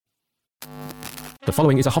The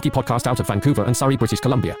following is a hockey podcast out of Vancouver and Surrey, British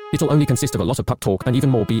Columbia. It'll only consist of a lot of puck talk and even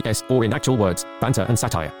more BS, or in actual words, banter and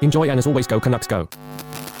satire. Enjoy, and as always, go Canucks go.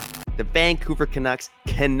 The Vancouver Canucks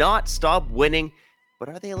cannot stop winning, but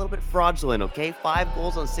are they a little bit fraudulent, okay? 5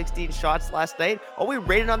 goals on 16 shots last night. Are we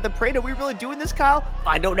rated on the parade? Are we really doing this, Kyle?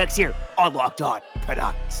 Find out next year on Locked On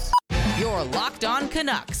Canucks. Your Locked On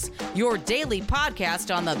Canucks, your daily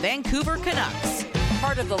podcast on the Vancouver Canucks.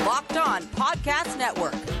 Part of the Locked On Podcast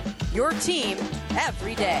Network. Your team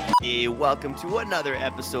every day. Hey, welcome to another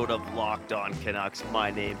episode of Locked On Canucks.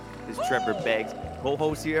 My name is Trevor Beggs,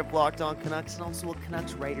 co-host here at Locked On Canucks, and also a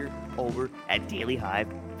Canucks writer over at Daily Hive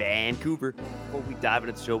Vancouver. Before we dive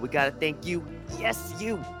into the show, we got to thank you, yes,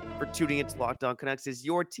 you, for tuning into Locked On Canucks. Is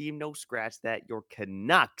your team, no scratch that, your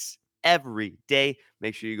Canucks every day.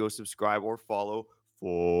 Make sure you go subscribe or follow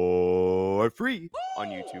for free on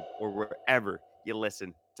YouTube or wherever you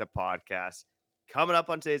listen to podcasts. Coming up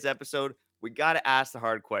on today's episode, we got to ask the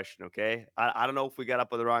hard question, okay? I don't know if we got up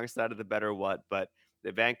on the wrong side of the bet or what, but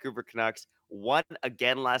the Vancouver Canucks won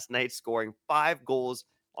again last night, scoring 5 goals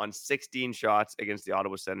on 16 shots against the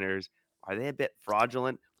Ottawa Senators. Are they a bit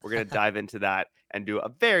fraudulent? We're going to dive into that and do a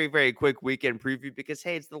very, very quick weekend preview because,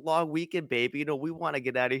 hey, it's the long weekend, baby. You know, we want to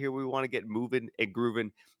get out of here. We want to get moving and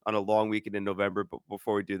grooving on a long weekend in November. But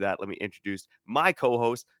before we do that, let me introduce my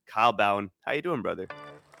co-host, Kyle Bowen. How you doing, brother?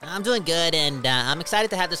 I'm doing good, and I'm excited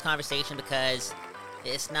to have this conversation because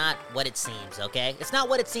it's not what it seems, okay? It's not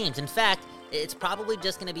what it seems. In fact, it's probably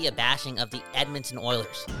just going to be a bashing of the Edmonton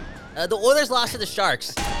Oilers. The Oilers lost to the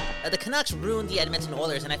Sharks. The Canucks ruined the Edmonton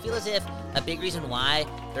Oilers, and I feel as if a big reason why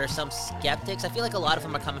there are some skeptics, I feel like a lot of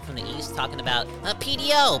them are coming from the East talking about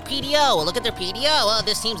PDO, look at their PDO, oh,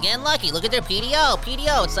 this team's getting lucky, look at their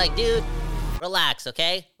PDO. It's like, dude, relax,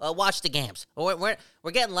 okay? Watch the games. We're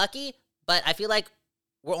getting lucky, but I feel like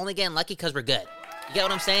we're only getting lucky because we're good. You get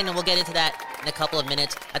what I'm saying? And we'll get into that in a couple of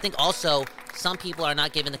minutes. I think also some people are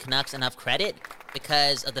not giving the Canucks enough credit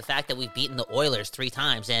because of the fact that we've beaten the Oilers 3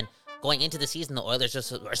 times. And going into the season, the Oilers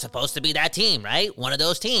were supposed to be that team, right? One of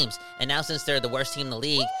those teams. And now since they're the worst team in the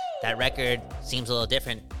league, that record seems a little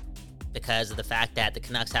different because of the fact that the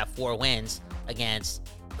Canucks have 4 wins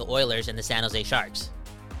against the Oilers and the San Jose Sharks.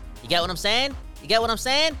 You get what I'm saying?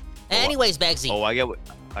 Anyways, Beggsy.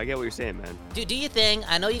 I get what you're saying, man. Do your thing.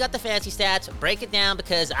 I know you got the fancy stats. Break it down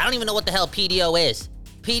because I don't even know what the hell PDO is.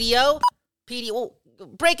 PDO,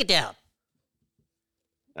 break it down.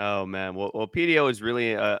 Oh, man. Well, PDO is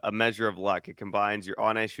really a measure of luck. It combines your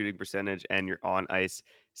on-ice shooting percentage and your on-ice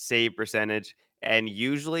save percentage. And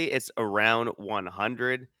usually it's around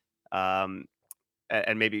 100. And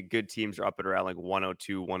maybe good teams are up at around like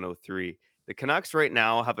 102, 103. The Canucks right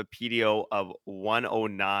now have a PDO of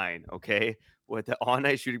 109, okay? With the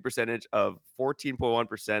on-ice shooting percentage of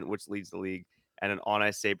 14.1%, which leads the league, and an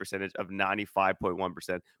on-ice save percentage of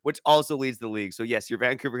 95.1%, which also leads the league. So, yes, your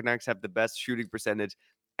Vancouver Canucks have the best shooting percentage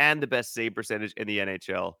and the best save percentage in the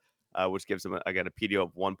NHL, which gives them, again, a PDO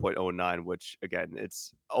of 1.09, which, again,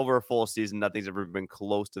 it's over a full season. Nothing's ever been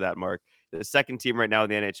close to that mark. The second team right now in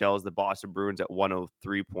the NHL is the Boston Bruins at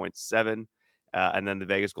 103.7, and then the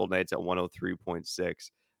Vegas Golden Knights at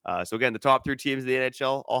 103.6. So again, the top 3 teams in the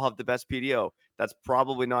NHL all have the best PDO. That's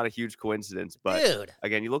probably not a huge coincidence, but dude,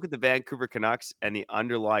 again, you look at the Vancouver Canucks and the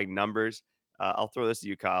underlying numbers. I'll throw this to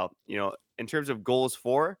you, Kyle. You know, in terms of goals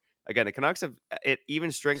for, again, the Canucks have at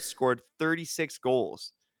even strength scored 36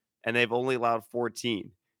 goals, and they've only allowed 14.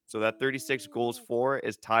 So that 36 goals for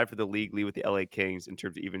is tied for the league lead with the LA Kings in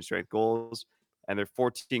terms of even strength goals, and their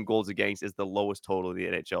 14 goals against is the lowest total in the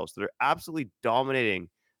NHL. So they're absolutely dominating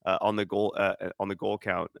on the goal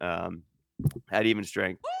count at even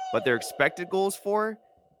strength, but their expected goals for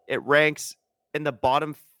it ranks in the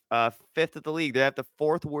bottom 5th of the league. They have the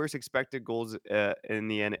 4th worst expected goals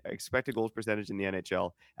expected goals percentage in the NHL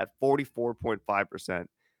at 44.5%.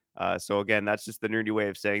 So again, that's just the nerdy way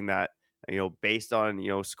of saying that, you know, based on, you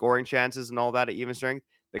know, scoring chances and all that at even strength,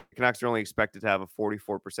 the Canucks are only expected to have a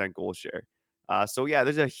 44% goal share. So yeah,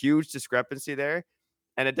 there's a huge discrepancy there.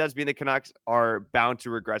 And it does mean the Canucks are bound to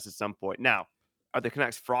regress at some point. Now, are the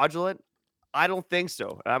Canucks fraudulent? I don't think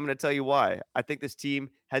so. And I'm going to tell you why. I think this team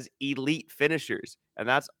has elite finishers, and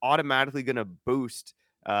that's automatically going to boost.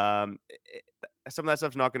 Some of that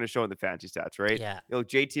stuff's not going to show in the fantasy stats, right? Yeah. You know,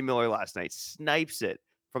 JT Miller last night snipes it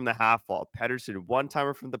from the half wall. Pettersson,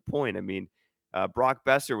 one-timer from the point. I mean, Brock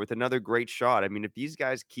Besser with another great shot. I mean, if these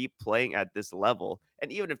guys keep playing at this level,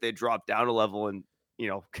 and even if they drop down a level and, you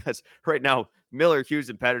know, because right now, Miller, Hughes,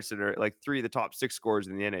 and Pettersson are like 3 of the top 6 scorers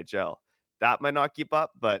in the NHL. That might not keep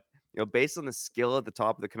up, but, you know, based on the skill at the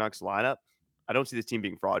top of the Canucks lineup, I don't see this team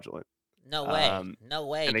being fraudulent. No way. No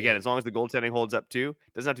way. And again, as long as the goaltending holds up too,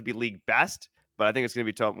 doesn't have to be league best, but I think it's going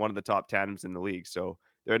to be one of the top tandems in the league. So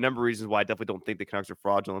there are a number of reasons why I definitely don't think the Canucks are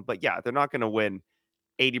fraudulent. But yeah, they're not going to win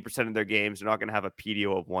 80% of their games. They're not going to have a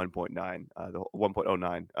PDO of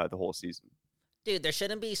 1.09 the whole season. Dude, there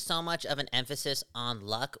shouldn't be so much of an emphasis on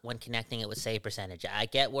luck when connecting it with save percentage. I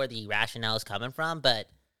get where the rationale is coming from, but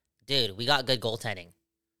dude, we got good goaltending.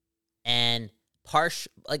 And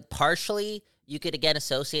partially, you could again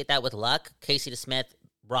associate that with luck. Casey DeSmith,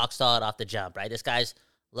 rock solid off the jump, right? This guy's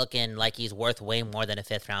looking like he's worth way more than a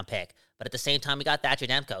 5th-round pick. But at the same time, we got Thatcher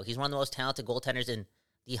Demko. He's one of the most talented goaltenders in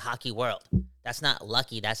the hockey world. That's not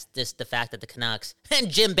lucky. That's just the fact that the Canucks and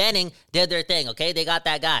Jim Benning did their thing, okay? They got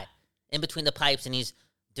that guy in between the pipes, and he's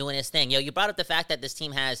doing his thing. Yo, you brought up the fact that this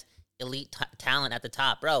team has elite talent at the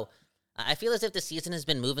top. Bro, I feel as if the season has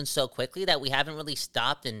been moving so quickly that we haven't really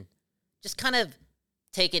stopped and just kind of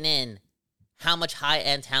taken in how much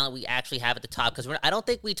high-end talent we actually have at the top. Because I don't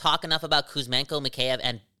think we talk enough about Kuzmenko, Mikheyev,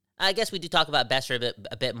 and I guess we do talk about Besser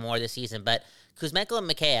a bit more this season. But Kuzmenko and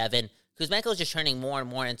Mikheyev, and Kuzmenko is just turning more and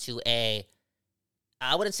more into I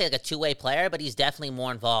wouldn't say like a two-way player, but he's definitely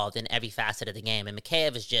more involved in every facet of the game. And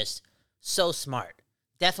Mikheyev is just so smart.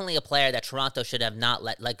 Definitely a player that Toronto should have not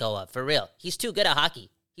let go of. For real. He's too good at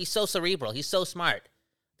hockey. He's so cerebral. He's so smart.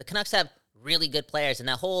 The Canucks have really good players, and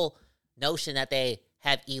that whole notion that they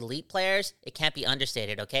have elite players, it can't be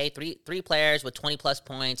understated, okay? Three players with 20-plus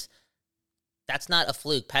points. That's not a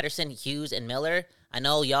fluke. Pettersson, Hughes, and Miller. I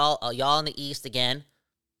know y'all in the East, again,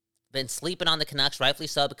 been sleeping on the Canucks, rightfully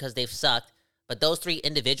so, because they've sucked. But those three,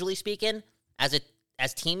 individually speaking, as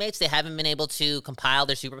teammates, they haven't been able to compile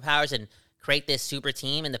their superpowers and create this super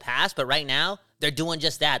team in the past. But right now, they're doing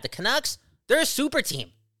just that. The Canucks, they're a super team.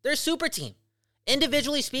 They're a super team.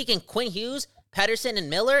 Individually speaking, Quinn Hughes, Pettersson, and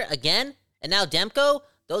Miller, again, and now Demko,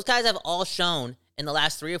 those guys have all shown in the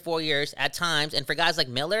last 3 or 4 years at times, and for guys like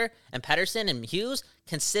Miller and Pettersson and Hughes,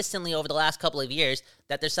 consistently over the last couple of years,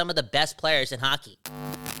 that they're some of the best players in hockey.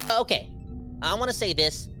 Okay, I want to say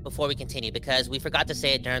this before we continue, because we forgot to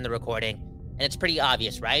say it during the recording, and it's pretty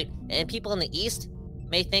obvious, right? And people in the East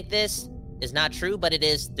may think this is not true, but it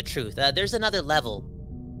is the truth. There's another level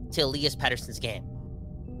to Elias Pettersson's game.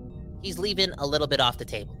 He's leaving a little bit off the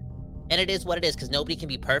table. And it is what it is, because nobody can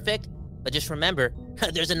be perfect. But just remember,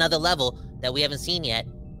 there's another level that we haven't seen yet,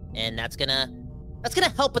 and that's gonna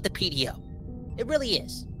help with the PDO. It really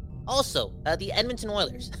is. Also, the Edmonton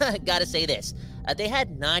Oilers, gotta say this, they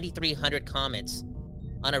had 9,300 comments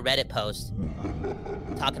on a Reddit post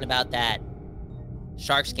talking about that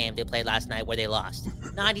Sharks game they played last night where they lost.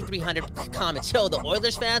 9,300 comments. Yo, the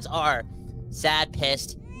Oilers fans are sad,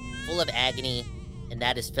 pissed, full of agony, and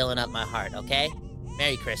that is filling up my heart, okay?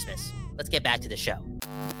 Merry Christmas. Let's get back to the show.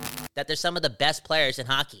 That they're some of the best players in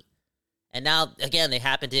hockey. And now, again, they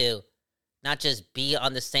happen to not just be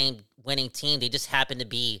on the same winning team, they just happen to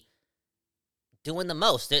be doing the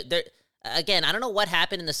most. They're again, I don't know what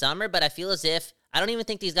happened in the summer, but I feel as if, I don't even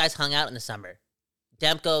think these guys hung out in the summer.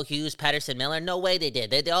 Demko, Hughes, Pettersson, Miller, no way they did.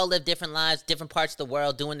 They all live different lives, different parts of the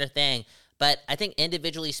world, doing their thing. But I think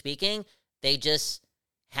individually speaking, they just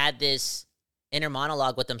had this inner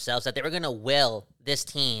monologue with themselves that they were going to will this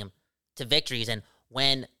team to victories. And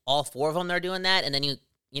when all four of them are doing that, and then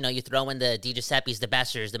you throw in the DiGiuseppes, the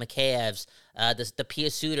Bessers, the Mikheyevs, the Pia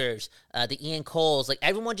Suiters, the Ian Coles, like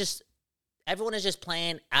everyone is just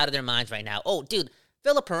playing out of their minds right now. Oh, dude,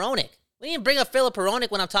 Filip Hronek. We didn't bring up Filip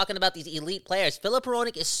Hronek when I'm talking about these elite players. Filip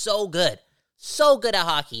Hronek is so good at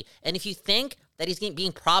hockey. And if you think that he's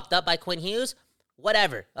being propped up by Quinn Hughes,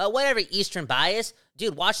 whatever Eastern bias,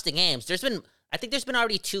 dude, watch the games. I think there's been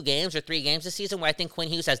already 2 games or 3 games this season where I think Quinn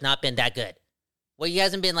Hughes has not been that good, where he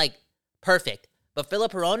hasn't been like perfect. But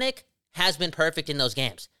Filip Hronek has been perfect in those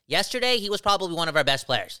games. Yesterday, he was probably one of our best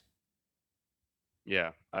players.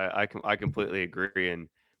 Yeah, I completely agree. And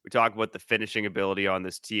we talk about the finishing ability on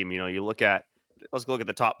this team. Let's look at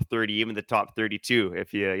the top 30, even the top 32.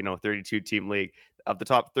 If 32 team league, of the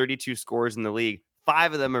top 32 scorers in the league,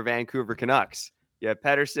 5 of them are Vancouver Canucks. You have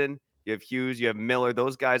Pettersson, you have Hughes, you have Miller.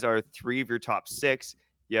 Those guys are 3 of your top 6.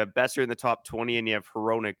 You have Besser in the top 20, and you have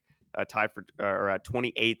Hronek tied for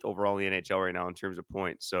 28th overall in the NHL right now in terms of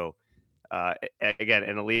points. So again,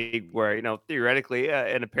 in a league where, theoretically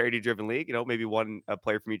in a parity-driven league, maybe one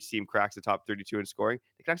player from each team cracks the top 32 in scoring.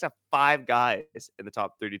 The Canucks have 5 guys in the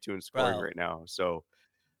top 32 in scoring right now. So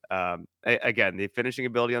again, the finishing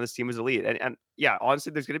ability on this team is elite. And yeah,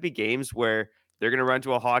 honestly, there's going to be games where they're going to run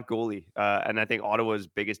to a hot goalie. And I think Ottawa's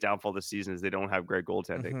biggest downfall this season is they don't have great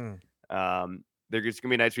goaltending. Mm-hmm. There's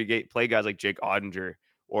going to be nights where you play guys like Jake Ottinger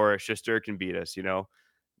or Shesterkin can beat us,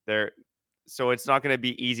 So it's not going to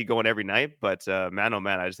be easy going every night, but man, oh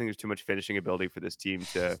man, I just think there's too much finishing ability for this team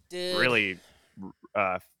to really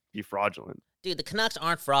be fraudulent. Dude, the Canucks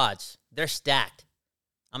aren't frauds. They're stacked.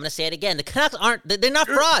 I'm going to say it again. The Canucks they're not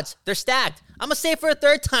frauds. They're stacked. I'm going to say it for a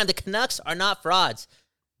third time. The Canucks are not frauds.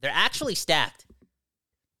 They're actually stacked.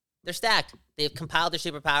 They're stacked. They've compiled their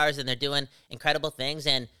superpowers, and they're doing incredible things.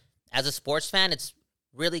 And as a sports fan, it's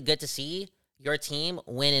really good to see your team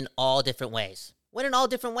win in all different ways. Win in all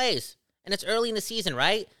different ways. And it's early in the season,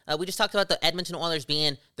 right? We just talked about the Edmonton Oilers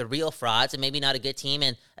being the real frauds and maybe not a good team.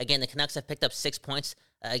 And again, the Canucks have picked up 6 points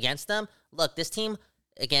against them. Look, this team,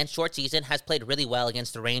 again, short season, has played really well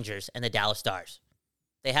against the Rangers and the Dallas Stars.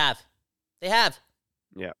 They have.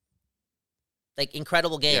 Yeah. Like,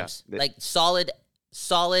 incredible games. Yeah, like, solid,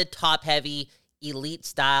 top-heavy, elite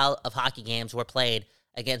style of hockey games were played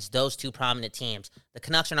against those two prominent teams. The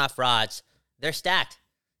Canucks are not frauds. They're stacked.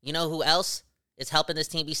 You know who else is helping this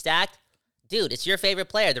team be stacked? Dude, it's your favorite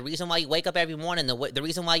player. The reason why you wake up every morning, the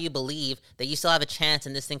reason why you believe that you still have a chance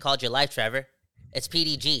in this thing called your life, Trevor, it's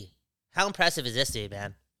PDG. How impressive is this dude,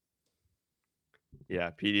 man?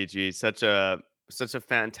 Yeah, PDG, such a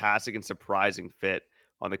fantastic and surprising fit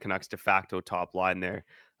on the Canucks de facto top line there.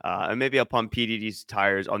 And maybe I'll pump PDG's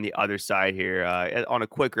tires on the other side here on a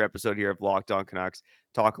quicker episode here of Locked On Canucks.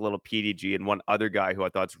 Talk a little PDG and one other guy who I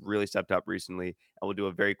thought's really stepped up recently. And we'll do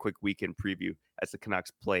a very quick weekend preview as the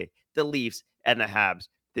Canucks play the Leafs and the Habs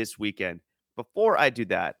this weekend. Before I do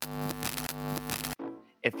that,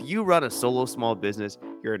 if you run a solo small business,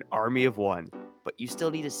 you're an army of one, but you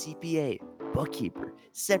still need a CPA, bookkeeper,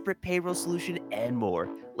 separate payroll solution, and more.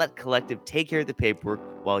 Let Collective take care of the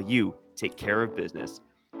paperwork while you take care of business.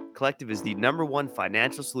 Collective is the #1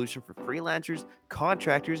 financial solution for freelancers,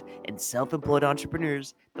 contractors, and self-employed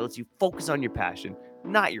entrepreneurs that lets you focus on your passion,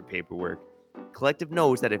 not your paperwork. Collective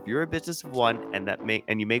knows that if you're a business of one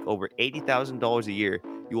and you make over $80,000 a year,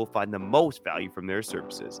 you will find the most value from their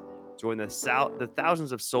services. Join the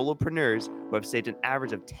thousands of solopreneurs who have saved an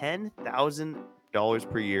average of $10,000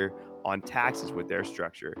 per year on taxes with their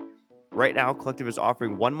structure. Right now, Collective is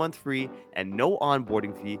offering 1 month free and no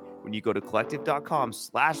onboarding fee when you go to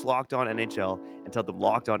collective.com/LockedOnNHL and tell them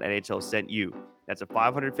Locked On NHL sent you. That's a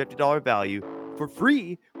 $550 value for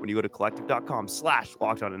free when you go to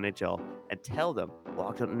collective.com/LockedOnNHL and tell them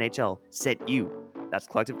Locked On NHL sent you. That's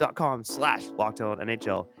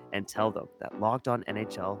collective.com/LockedOnNHL and tell them that Locked On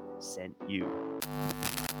NHL sent you.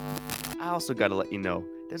 I also got to let you know,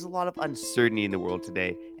 there's a lot of uncertainty in the world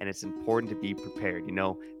today, and it's important to be prepared. You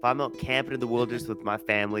know, if I'm out camping in the wilderness with my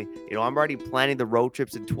family, I'm already planning the road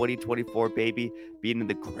trips in 2024, baby, being in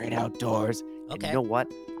the great outdoors. Okay. And you know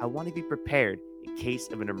what? I want to be prepared in case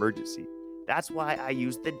of an emergency. That's why I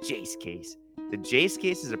use the Jace case. The Jace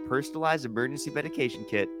case is a personalized emergency medication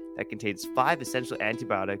kit that contains 5 essential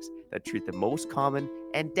antibiotics that treat the most common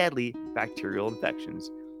and deadly bacterial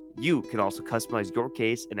infections. You can also customize your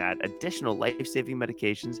case and add additional life-saving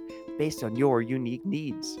medications based on your unique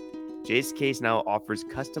needs. Jace Case now offers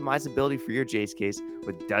customizability for your Jace case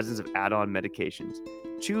with dozens of add-on medications.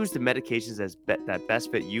 Choose the medications that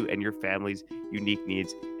best fit you and your family's unique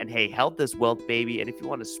needs. And hey, health is wealth, baby. And if you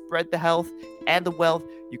want to spread the health and the wealth,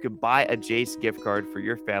 you can buy a Jace gift card for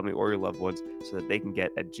your family or your loved ones so that they can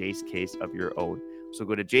get a Jace case of your own. So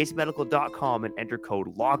go to jacemedical.com and enter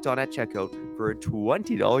code LOCKEDON at checkout for a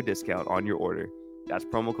 $20 discount on your order. That's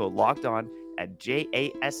promo code LOCKEDON at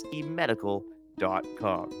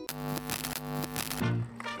jasemedical.com.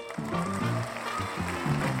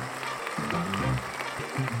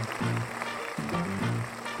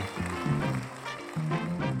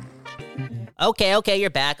 Okay, you're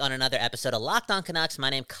back on another episode of Locked On Canucks. My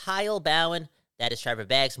name's Kyle Bowen. That is Trevor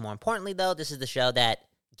Beggs. More importantly, though, this is the show that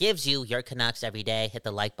gives you your Canucks every day. Hit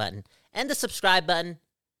the like button and the subscribe button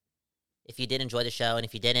if you did enjoy the show. And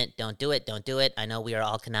if you didn't, don't do it. I know we are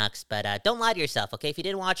all Canucks, but don't lie to yourself, okay? If you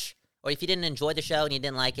didn't watch or if you didn't enjoy the show and you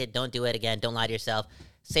didn't like it, don't do it again. Don't lie to yourself.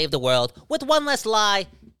 Save the world with one less lie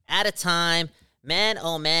at a time. Man,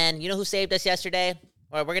 oh man, you know who saved us yesterday?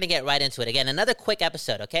 Or we're going to get right into it. Again, another quick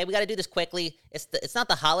episode, okay? We got to do this quickly. It's not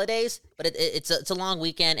the holidays, but it's a long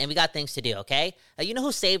weekend, and we got things to do, okay? You know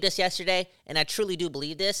who saved us yesterday? And I truly do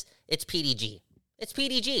believe this. It's PDG. It's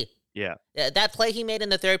PDG. Yeah. That play he made in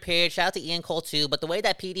the third period, shout out to Ian Cole too, but the way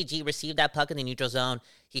that PDG received that puck in the neutral zone,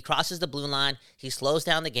 he crosses the blue line, he slows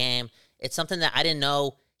down the game. It's something that I didn't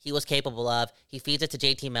know he was capable of. He feeds it to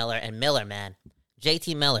JT Miller, and Miller, man.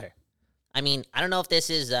 JT Miller. I mean, I don't know if this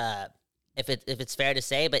is... If it's fair to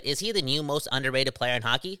say, but is he the new most underrated player in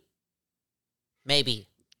hockey? Maybe.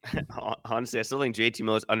 Honestly, I still think JT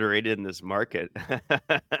Miller is underrated in this market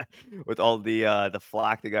with all the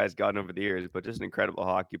flack the guy's gotten over the years, but just an incredible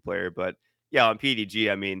hockey player. But yeah, on PDG,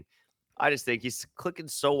 I mean, I just think he's clicking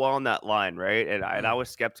so well on that line, right? And I was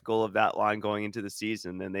skeptical of that line going into the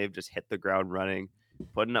season, and they've just hit the ground running,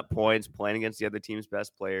 putting up points, playing against the other team's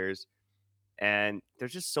best players. And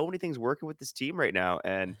there's just so many things working with this team right now.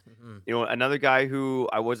 And, another guy who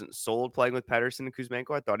I wasn't sold playing with Pettersson and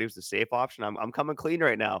Kuzmenko, I thought he was the safe option. I'm coming clean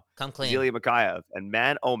right now. Come Is clean. Ilya Mikheyev. And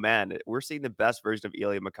man, oh man, we're seeing the best version of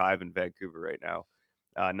Ilya Mikheyev in Vancouver right now.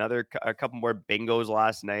 A couple more bingos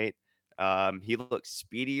last night. He looks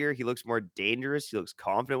speedier. He looks more dangerous. He looks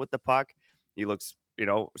confident with the puck. He looks,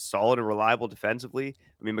 solid and reliable defensively.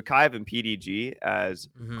 I mean, Mikheyev and PDG as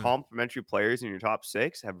complementary players in your top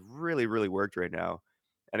six have really, really worked right now.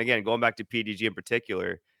 And again, going back to PDG in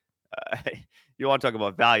particular, you want to talk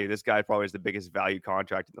about value. This guy probably is the biggest value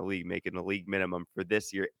contract in the league, making the league minimum for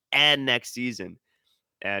this year and next season.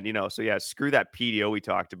 And, so yeah, screw that PDO we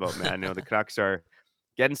talked about, man. The Canucks are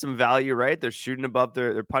getting some value, right? They're shooting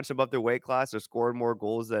they're punching above their weight class. They're scoring more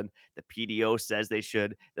goals than the PDO says they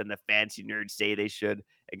should, than the fancy nerds say they should.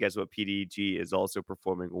 And guess what? PDG is also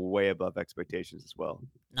performing way above expectations as well.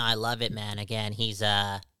 No, I love it, man. Again, he's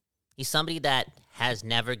somebody that has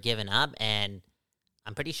never given up, and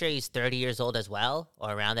I'm pretty sure he's 30 years old as well,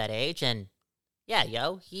 or around that age. And yeah,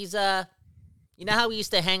 he's you know how we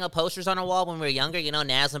used to hang up posters on our wall when we were younger?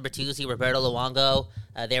 Nazem Bertuzzi, Roberto Luongo.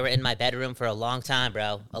 They were in my bedroom for a long time,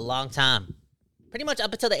 bro. A long time. Pretty much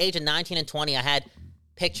up until the age of 19 and 20, I had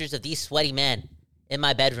pictures of these sweaty men in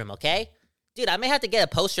my bedroom, okay? Dude, I may have to get a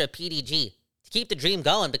poster of PDG to keep the dream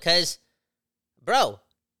going because, bro,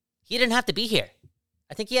 he didn't have to be here.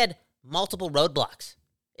 I think he had multiple roadblocks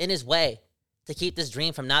in his way to keep this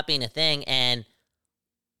dream from not being a thing, and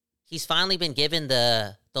he's finally been given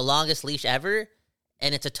the longest leash ever,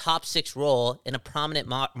 and it's a top six role in a prominent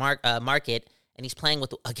market, and he's playing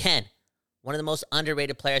with, again, one of the most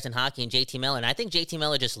underrated players in hockey in JT Miller, and I think JT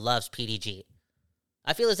Miller just loves PDG.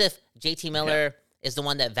 I feel as if JT Miller is the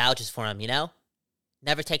one that vouches for him,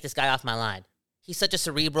 Never take this guy off my line. He's such a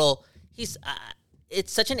cerebral,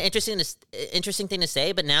 it's such an interesting thing to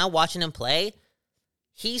say, but now watching him play,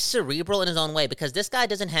 he's cerebral in his own way because this guy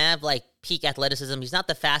doesn't have, peak athleticism. He's not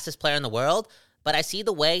the fastest player in the world, but I see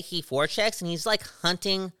the way he forechecks, and he's,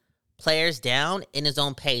 hunting players down in his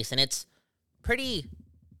own pace, and it's pretty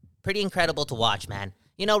incredible to watch, man.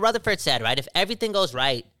 Rutherford said, right, if everything goes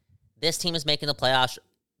right, this team is making the playoffs.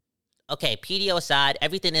 Okay, PDO aside,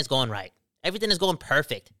 everything is going right. Everything is going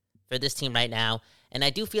perfect for this team right now, and I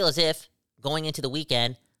do feel as if going into the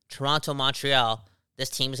weekend, Toronto, Montreal, this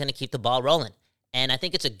team is going to keep the ball rolling. And I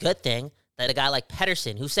think it's a good thing that a guy like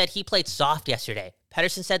Pettersson, who said he played soft yesterday,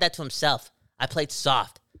 Pettersson said that to himself. I played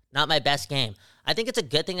soft, not my best game. I think it's a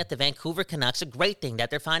good thing that the Vancouver Canucks, a great thing that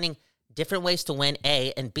they're finding different ways to win,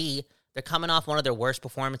 A, and B, they're coming off one of their worst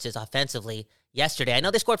performances offensively yesterday. I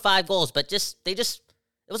know they scored 5 goals, but it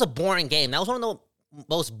was a boring game. That was one of the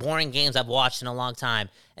most boring games I've watched in a long time.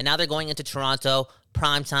 And now they're going into Toronto,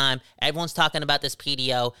 prime time. Everyone's talking about this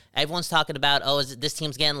PDO. Everyone's talking about, this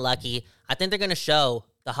team's getting lucky. I think they're going to show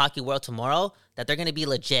the hockey world tomorrow that they're going to be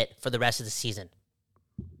legit for the rest of the season.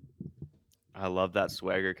 I love that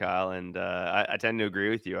swagger, Kyle. And I tend to agree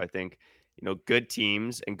with you. I think, good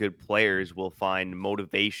teams and good players will find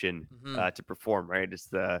motivation to perform, right? It's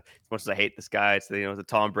as much as I hate this guy, it's the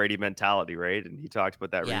Tom Brady mentality, right? And he talked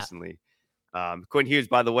about that recently. Quinn Hughes,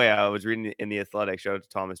 by the way, I was reading in The Athletic, shout out to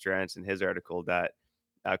Thomas Drance in his article that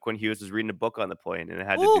Quinn Hughes was reading a book on the plane, and it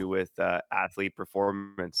had to do with athlete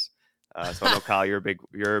performance. So I know, Kyle, you're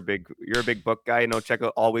a big book guy. Check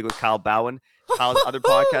out All Week with Kyle Bowen. Kyle's other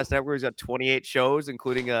podcast network. He's got 28 shows,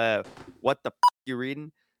 including What the You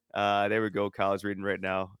Reading? There we go. Kyle's reading right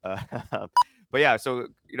now. But yeah, so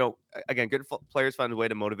again, good players find a way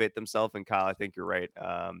to motivate themselves. And Kyle, I think you're right.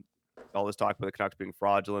 All this talk about the Canucks being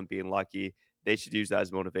fraudulent, being lucky, they should use that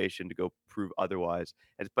as motivation to go prove otherwise.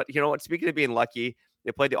 But you know what? Speaking of being lucky,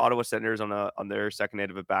 they played the Ottawa Senators on their second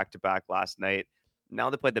night of a back-to-back last night. Now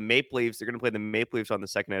they played the Maple Leafs. They're going to play the Maple Leafs on the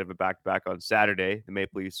second night of a back-to-back on Saturday. The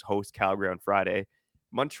Maple Leafs host Calgary on Friday.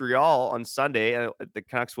 Montreal on Sunday. The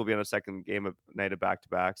Canucks will be on a second night of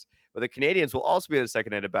back-to-backs. But the Canadians will also be on a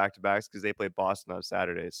second night of back-to-backs because they play Boston on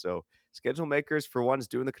Saturday. So schedule makers, for once,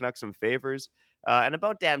 doing the Canucks some favors. And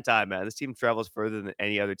about damn time, man. This team travels further than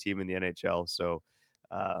any other team in the NHL. So,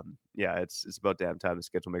 it's about damn time the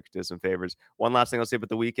schedule maker did some favors. One last thing I'll say about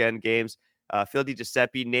the weekend games. Phil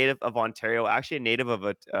DiGiuseppe, native of Ontario, actually a native of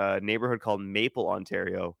a neighborhood called Maple,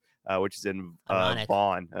 Ontario, which is in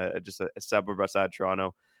Vaughan, just a suburb outside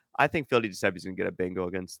Toronto. I think Phil DiGiuseppe is going to get a bingo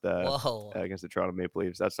against the Toronto Maple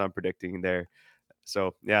Leafs. That's what I'm predicting there.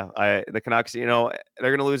 So, yeah, the Canucks, they're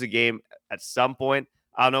going to lose a game at some point.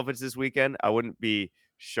 I don't know if it's this weekend. I wouldn't be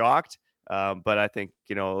shocked, But I think,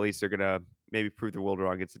 at least they're going to maybe prove the world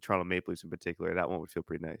wrong against the Toronto Maple Leafs in particular. That one would feel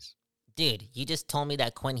pretty nice. Dude, you just told me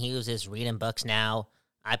that Quinn Hughes is reading books now.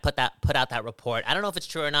 I put out that report. I don't know if it's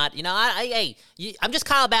true or not. I'm just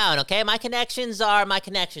Kyle Bowen, okay? My connections are my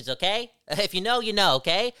connections, okay? If you know, you know,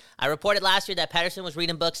 okay? I reported last year that Pettersson was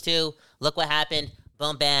reading books too. Look what happened.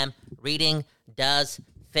 Boom, bam. Reading does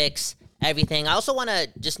fix everything. I also want to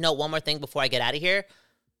just note one more thing before I get out of here.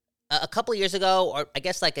 A couple of years ago, or I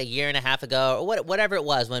guess like a year and a half ago, or whatever it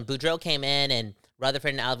was, when Boudreau came in and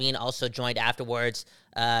Rutherford and Alvin also joined afterwards,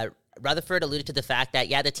 Rutherford alluded to the fact that,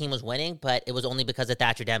 the team was winning, but it was only because of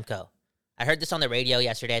Thatcher Demko. I heard this on the radio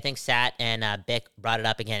yesterday. I think Sat and Bick brought it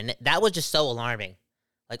up again. And that was just so alarming.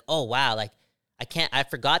 Like, oh, wow. Like, I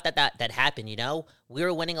forgot that happened, We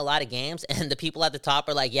were winning a lot of games, and the people at the top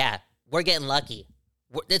are like, we're getting lucky.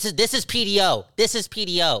 This is PDO. This is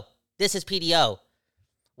PDO. This is PDO.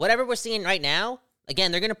 Whatever we're seeing right now,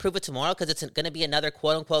 again, they're going to prove it tomorrow because it's going to be another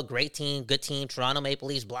quote-unquote great team, good team, Toronto Maple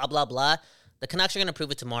Leafs, blah, blah, blah. The Canucks are going to prove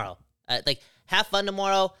it tomorrow. Have fun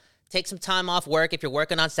tomorrow. Take some time off work if you're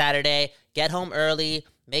working on Saturday. Get home early.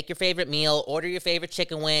 Make your favorite meal. Order your favorite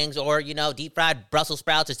chicken wings or, deep fried Brussels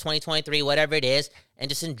sprouts. It's 2023, whatever it is. And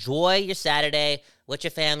just enjoy your Saturday with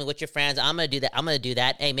your family, with your friends. I'm going to do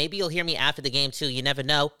that. Hey, maybe you'll hear me after the game too. You never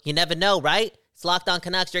know. You never know, right? It's Locked On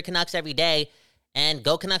Canucks. You're Canucks every day. And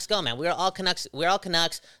go Canucks, go, man. We're all Canucks. We're all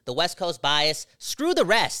Canucks. The West Coast bias. Screw the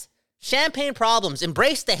rest. Champagne problems.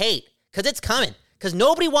 Embrace the hate because it's coming. Because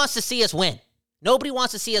nobody wants to see us win. Nobody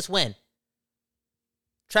wants to see us win.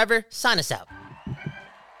 Trevor, sign us out.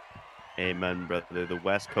 Amen, brother. The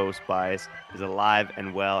West Coast bias is alive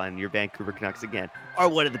and well, and your Vancouver Canucks, again, are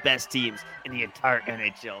one of the best teams in the entire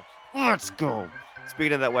NHL. Let's go.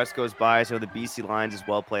 Speaking of that West Coast bias, the BC Lions as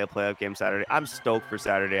well play a playoff game Saturday. I'm stoked for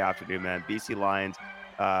Saturday afternoon, man. BC Lions,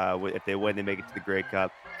 if they win, they make it to the Grey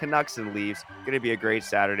Cup. Canucks and Leafs, going to be a great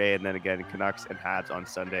Saturday. And then again, Canucks and Habs on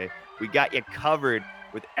Sunday. We got you covered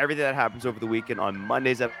with everything that happens over the weekend. On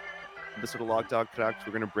Monday's episode of Locked On Canucks,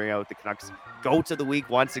 we're going to bring out the Canucks GOATs of the week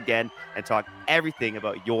once again and talk everything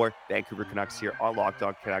about your Vancouver Canucks here on Locked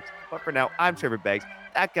On Canucks. But for now, I'm Trevor Beggs.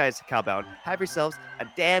 That guy's Kyle Bowen. Have yourselves a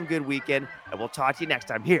damn good weekend, and we'll talk to you next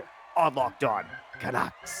time here on Locked On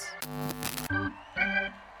Canucks.